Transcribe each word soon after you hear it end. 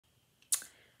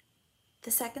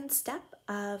The second step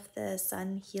of the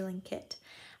Sun Healing Kit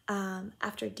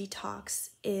after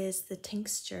detox is the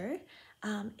tincture.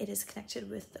 It is connected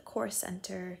with the core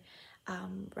center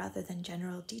rather than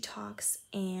general detox,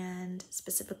 and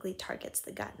specifically targets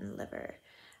the gut and liver,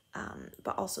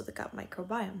 but also the gut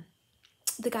microbiome.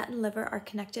 The gut and liver are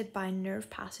connected by a nerve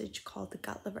passage called the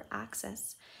gut-liver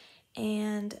axis,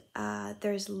 and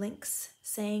there's links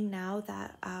saying now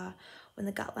that when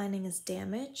the gut lining is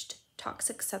damaged,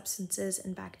 toxic substances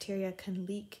and bacteria can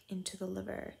leak into the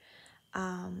liver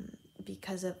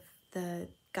because of the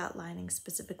gut lining,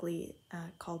 specifically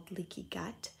called leaky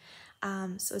gut.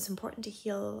 So it's important to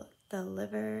heal the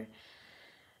liver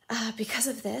because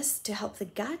of this, to help the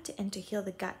gut, and to heal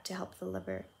the gut to help the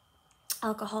liver.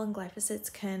 Alcohol and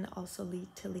glyphosate can also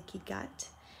lead to leaky gut.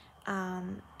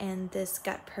 And this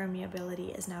gut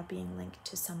permeability is now being linked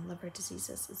to some liver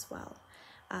diseases as well.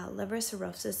 Liver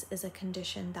cirrhosis is a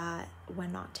condition that,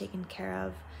 when not taken care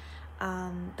of,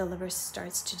 the liver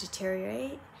starts to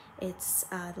deteriorate. It's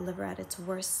the liver at its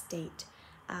worst state.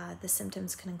 The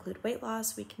symptoms can include weight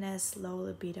loss, weakness, low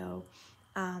libido.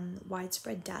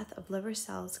 Widespread death of liver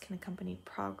cells can accompany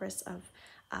progress of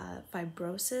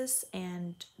fibrosis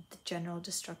and the general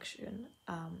destruction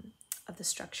of the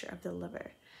structure of the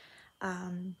liver.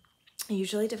 It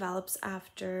usually develops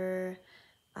after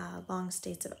long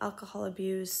states of alcohol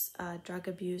abuse, drug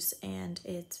abuse, and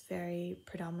it's very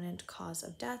predominant cause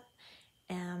of death.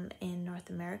 In North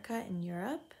America and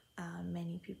Europe,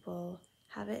 many people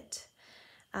have it.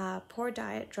 Poor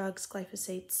diet, drugs,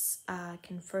 glyphosates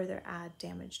can further add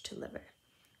damage to liver,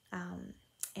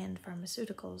 and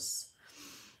pharmaceuticals.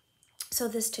 So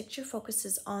this tincture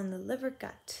focuses on the liver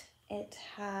gut. It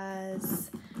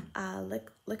has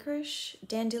licorice,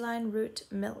 dandelion root,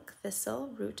 milk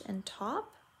thistle root and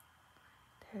top.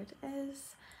 There it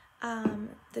is.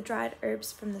 The dried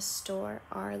herbs from the store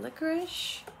are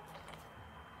licorice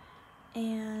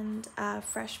and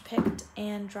fresh picked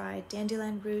and dried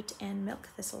dandelion root and milk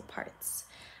thistle parts.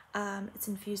 It's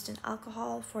infused in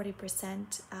alcohol,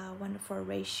 40%, 1:4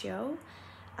 ratio,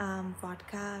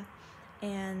 vodka,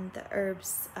 and the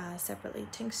herbs separately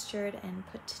tinctured and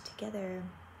put together.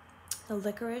 The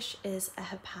licorice is a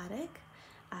hepatic,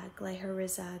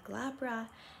 Glycyrrhiza glabra.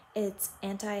 It's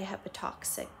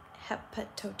anti-hepatotoxic.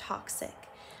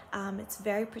 It's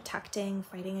very protecting,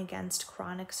 fighting against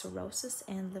chronic cirrhosis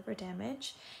and liver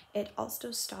damage. It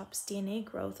also stops DNA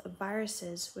growth of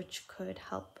viruses, which could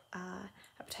help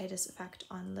hepatitis effect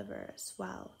on liver as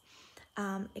well.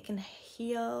 It can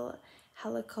heal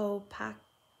Helicobacter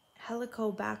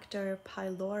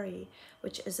pylori,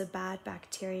 which is a bad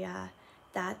bacteria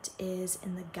that is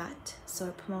in the gut, so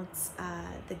it promotes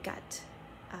the gut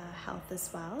health as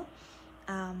well.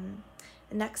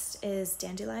 Next is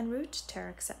dandelion root,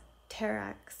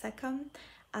 taraxacum,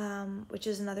 which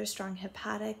is another strong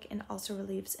hepatic and also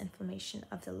relieves inflammation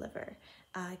of the liver.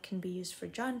 It can be used for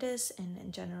jaundice and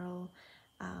in general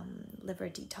liver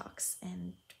detox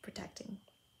and protecting.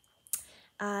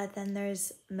 Then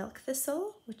there's milk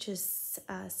thistle, which is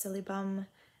Silybum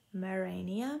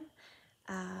maranea.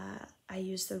 I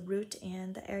use the root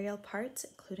and the aerial parts,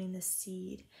 including the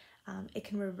seed. It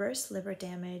can reverse liver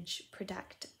damage,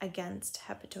 protect against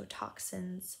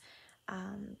hepatotoxins,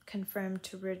 confirmed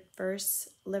to reverse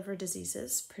liver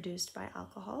diseases produced by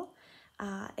alcohol.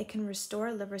 It can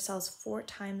restore liver cells 4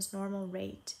 times normal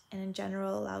rate, and in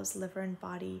general allows liver and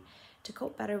body to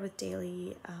cope better with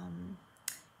daily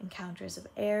encounters of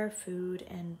air, food,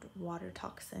 and water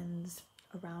toxins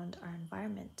around our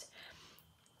environment.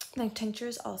 The tincture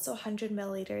is also 100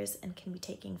 milliliters and can be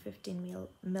taken 15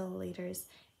 milliliters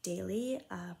daily,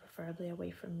 preferably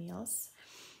away from meals.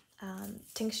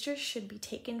 Tincture should be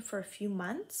taken for a few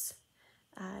months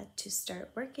to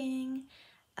start working,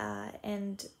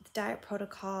 and the diet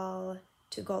protocol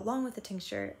to go along with the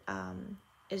tincture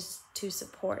is to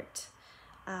support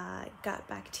gut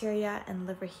bacteria and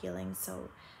liver healing.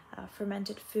 So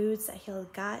fermented foods that heal the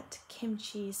gut,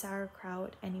 kimchi,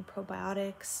 sauerkraut, any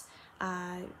probiotics,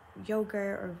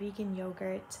 yogurt or vegan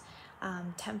yogurt,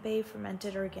 tempeh,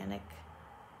 fermented organic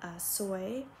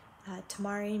soy,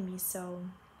 tamari,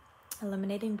 miso.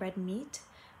 Eliminating red meat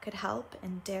could help,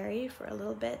 and dairy for a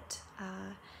little bit,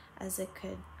 as it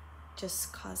could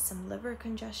just cause some liver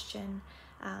congestion.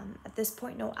 At this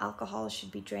point, no alcohol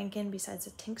should be drinking besides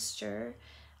a tincture,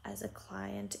 as a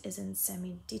client is in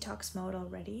semi-detox mode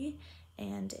already,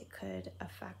 and it could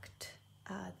affect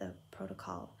the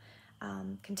protocol.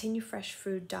 Continue fresh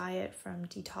food diet from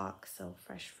detox, so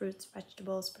fresh fruits,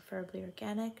 vegetables, preferably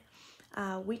organic.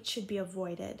 Wheat should be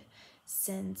avoided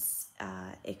since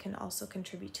it can also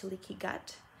contribute to leaky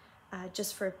gut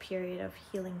just for a period of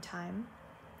healing time.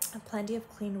 plenty of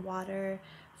clean water,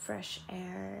 fresh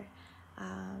air,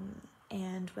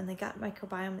 and when the gut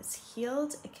microbiome is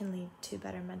healed, it can lead to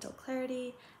better mental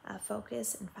clarity,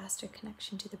 focus, and faster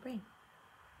connection to the brain.